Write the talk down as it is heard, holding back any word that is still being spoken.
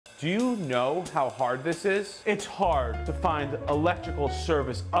Do you know how hard this is? It's hard to find electrical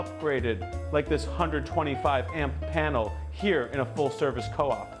service upgraded like this 125 amp panel here in a full service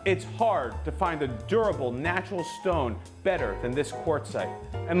co-op. It's hard to find a durable natural stone better than this quartzite.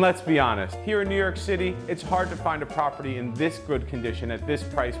 And let's be honest, here in New York City, it's hard to find a property in this good condition at this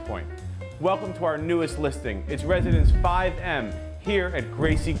price point. Welcome to our newest listing. It's Residence 5M here at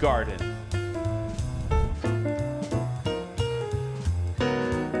Gracie Garden.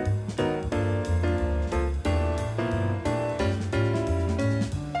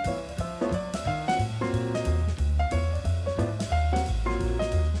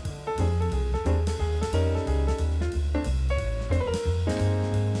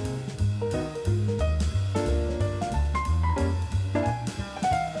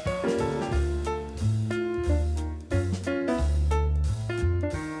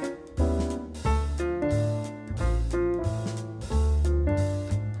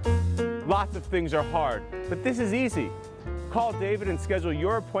 Lots of things are hard, but this is easy. Call David and schedule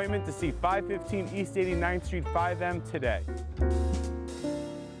your appointment to see 515 East 89th Street 5M today.